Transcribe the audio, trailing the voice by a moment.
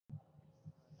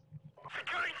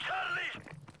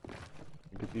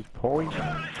Get these points.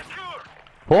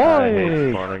 Point! I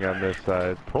hate spawning on this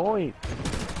side. Point!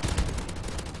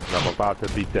 And I'm about to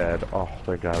be dead. Oh,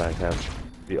 thank God I have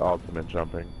the ultimate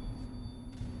jumping.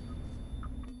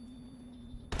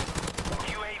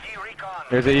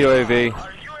 Here's a UAV. Our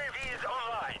UAV is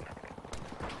online.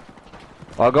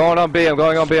 I'm going on B, I'm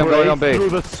going on B, I'm going on B. Through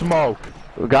the smoke.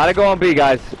 We gotta go on B,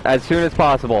 guys, as soon as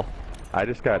possible. I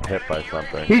just got hit by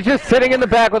something. He's just sitting in the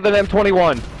back with an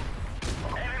M21. Enemy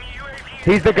UAV.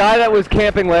 He's the guy that was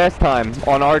camping last time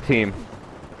on our team.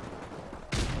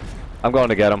 I'm going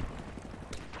to get him.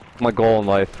 My goal in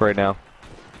life right now.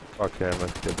 Okay,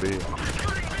 let's get B.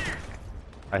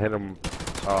 I hit him.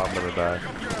 Oh, I'm gonna die.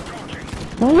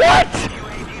 What?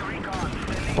 UAV recon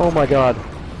standing. Oh my god.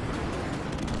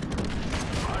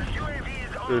 Our UAV is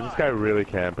Dude, online. this guy really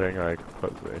camping like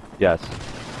pussy. Yes.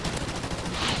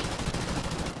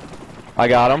 I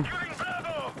got him. Shooting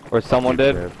Bravo. Or someone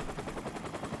did.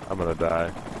 I'm gonna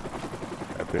die.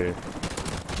 At B.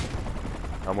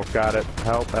 Almost got it.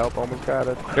 Help, help, almost got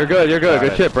it. You're good, you're good. Got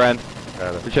Good it. shit, Bren.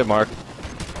 Got it. Good shit, Mark. We've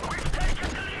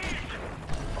taken the lead.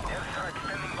 Airstrike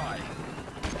standing by.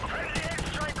 Friendly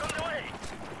airstrike on the way.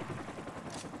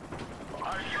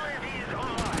 Our UAV is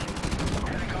online.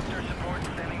 Helicopter support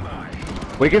standing by.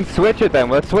 We can switch it then.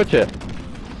 Let's switch it.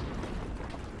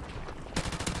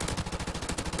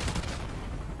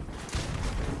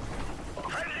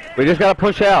 We just gotta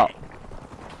push out.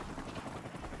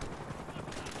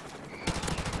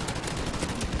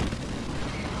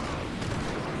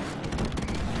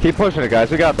 Keep pushing it,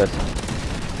 guys. We got this.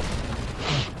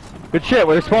 Good shit.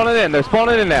 They're spawning in. They're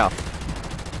spawning in now.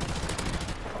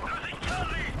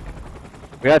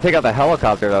 We gotta take out the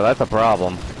helicopter, though. That's a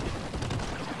problem.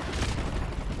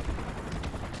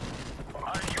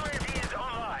 Our UAV is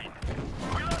online. We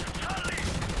lost Charlie.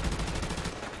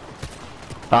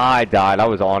 I died. I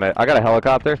was on it. I got a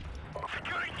helicopter.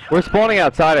 Securing We're spawning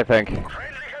outside, I think. Friendly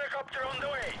helicopter on the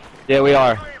way. Yeah, we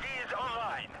are. UAV is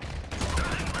online.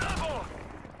 Losing Bravo.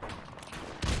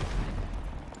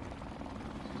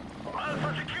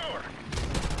 Alpha secure.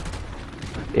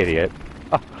 Idiot.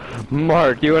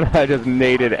 Mark, you and I just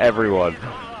naded everyone.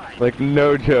 Online. Like,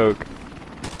 no joke.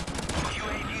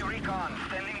 UAV recon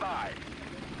standing by.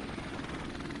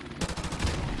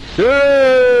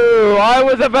 Ooh, I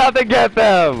was about to get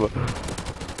them!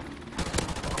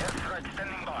 Airstrike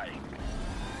standing by.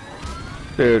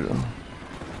 Dude.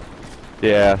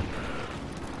 Yeah, Friendly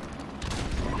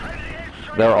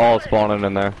airstrike they're all on the way. spawning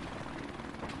in there.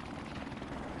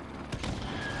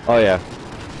 Oh, yeah.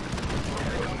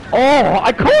 Oh,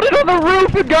 I caught it on the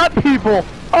roof and got people!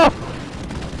 Oh!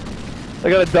 I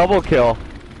got a double kill.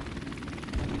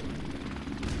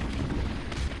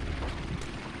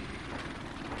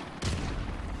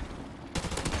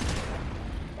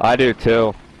 I do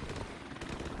too.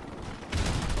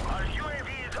 Our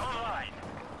UAV is online.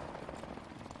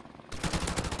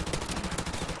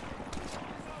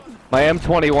 My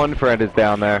M21 friend is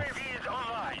down there. UAV is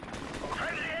online.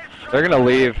 Friendly airstrike. They're gonna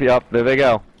leave. Yup, there they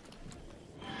go.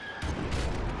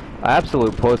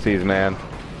 Absolute pussies, man.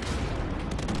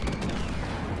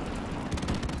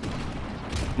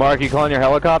 Mark, you calling your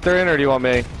helicopter in, or do you want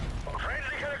me? Friendly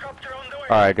helicopter on the way.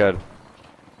 Alright, good.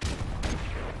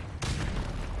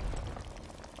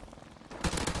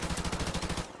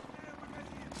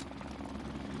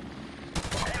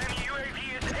 Enemy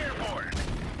UAV is airborne.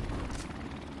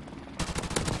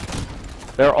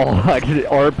 They're all like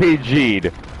RPG'd.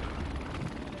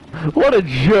 What a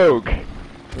joke!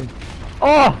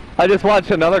 Oh! I just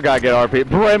watched another guy get RP.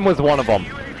 Bren was one of them.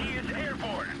 UAV is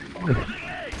airborne.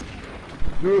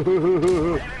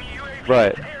 Enemy UAV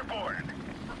Right. is airborne.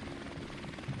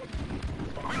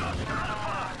 We lost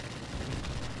Alpha.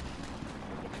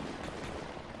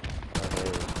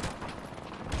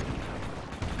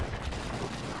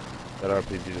 That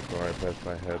RPG just went right past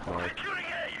my head, Mark. Securing A.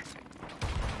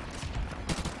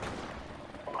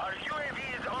 Our UAV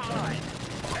is online.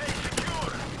 A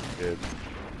secure. Dude.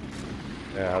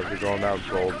 Yeah, how's it going now?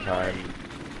 Gold time.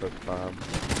 Push bomb.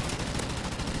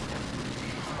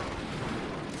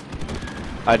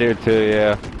 I do too,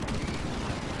 yeah.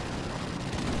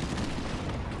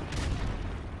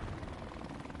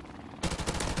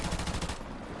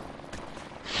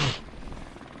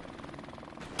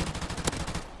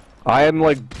 I am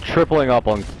like tripling up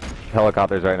on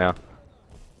helicopters right now.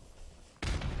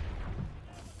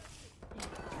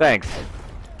 Thanks.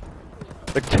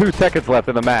 Like 2 seconds left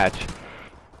in the match.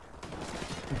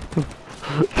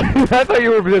 I thought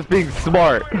you were just being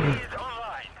smart. UAV is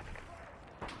online.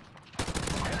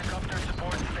 Helicopter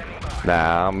support standing by.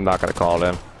 Nah, I'm not gonna call it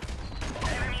in.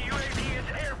 Enemy UAV is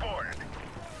airborne.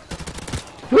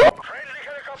 Friendly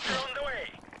helicopter on the way.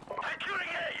 Securing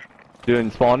A. Doing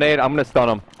spawn nade. I'm gonna stun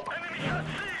him. Enemy at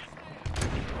sea.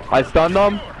 I stunned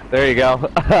them. There you go.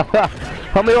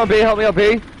 Help me on B. Help me on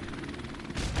B.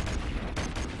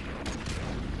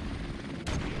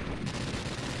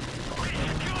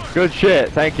 Good shit.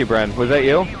 Thank you, Bren. Was that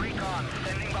you? Recon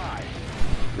standing by.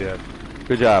 Yeah.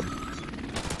 Good job.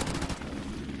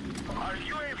 Our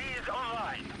UAV is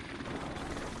online.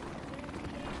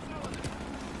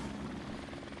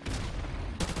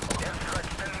 Airstrike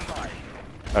standing by.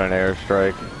 On an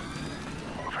airstrike.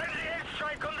 Friendly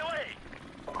airstrike on the way.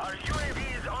 Our UAV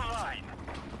is online.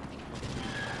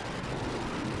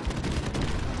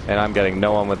 And I'm getting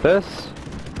no one with this.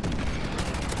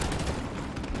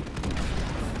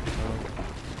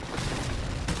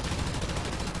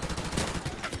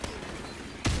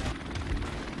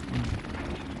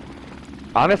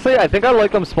 Honestly, I think I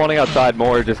like them spawning outside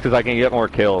more just because I can get more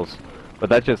kills. But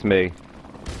that's just me.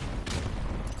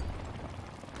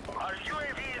 Our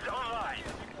UAV is online.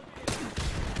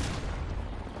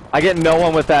 I get no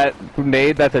one with that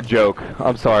nade. That's a joke.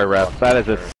 I'm sorry, ref. That is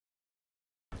a...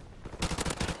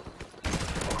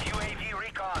 UAV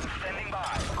recon standing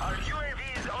by. Our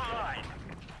UAV is online.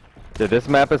 Dude, this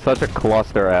map is such a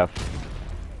cluster F.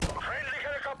 Friendly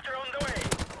helicopter on the way.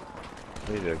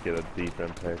 I need to get a deep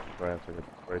impact blast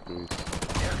right through.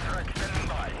 Airstrike standing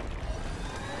by.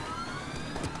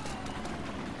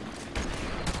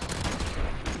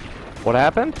 What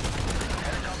happened?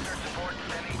 Helicopter support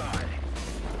standing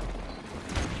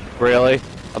by. Really?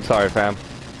 I'm sorry, fam.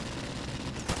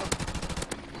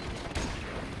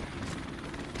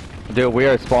 Dude, we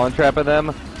are spawn trapping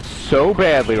them so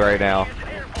badly right now.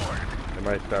 Airport. They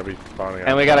might start respawning.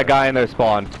 And we got a outside. guy in their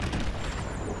spawn.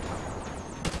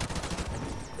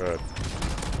 Good.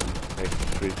 Makes the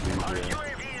streets Our easier.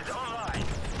 UAV is online.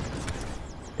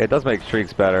 It does make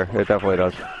streaks better. It definitely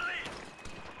does. Friendly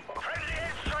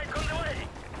airstrike on the way.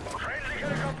 Friendly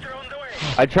helicopter on the way.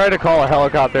 I tried to call a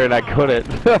helicopter and I couldn't.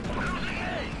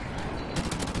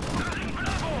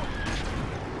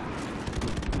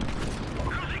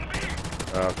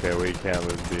 Okay, we can't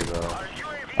lose B though. Our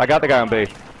UAV I got the guy on B.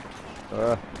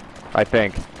 I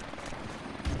think.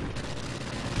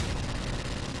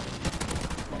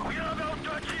 we are about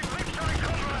to achieve victory,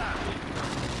 comrade.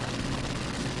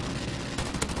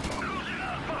 Losing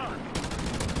Alpha.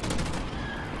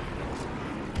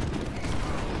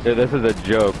 Dude, this is a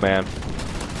joke, man.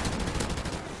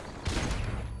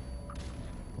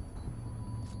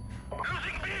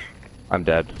 Losing B. I'm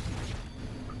dead.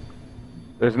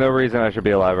 There's no reason I should be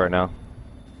alive right now.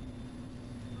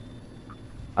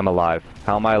 I'm alive.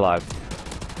 How am I alive?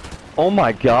 Oh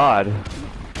my god.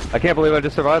 I can't believe I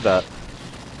just survived that.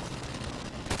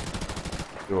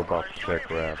 Do a buff check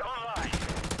UAV wrap. is online.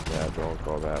 Yeah, don't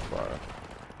go that far.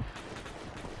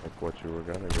 Like what you were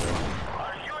gonna do.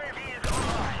 Our UAV is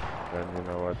online. Then you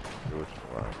know what? Do what you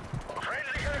want.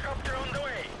 Friendly helicopter on the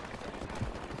way.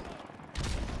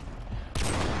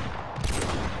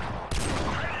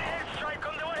 Friendly airstrike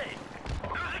on the way.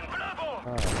 Losing Bravo.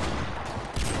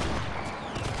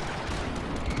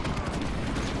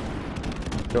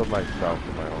 Killed myself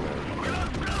in my own area.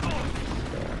 Lost Bravo.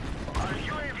 Our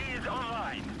UAV is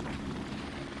online.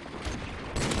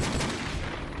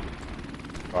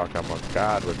 Fuck, I'm on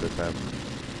God with this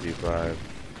MP5.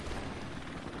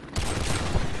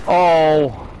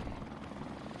 Oh.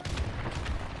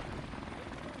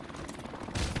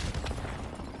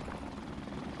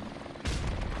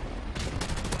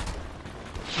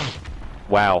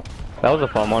 Wow. That was a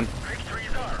fun one. Victory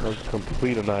is ours. That was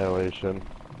complete annihilation.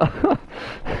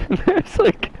 There's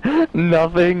like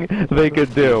nothing they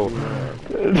could do.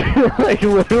 Like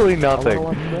literally I wanna nothing.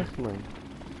 watch wrestling.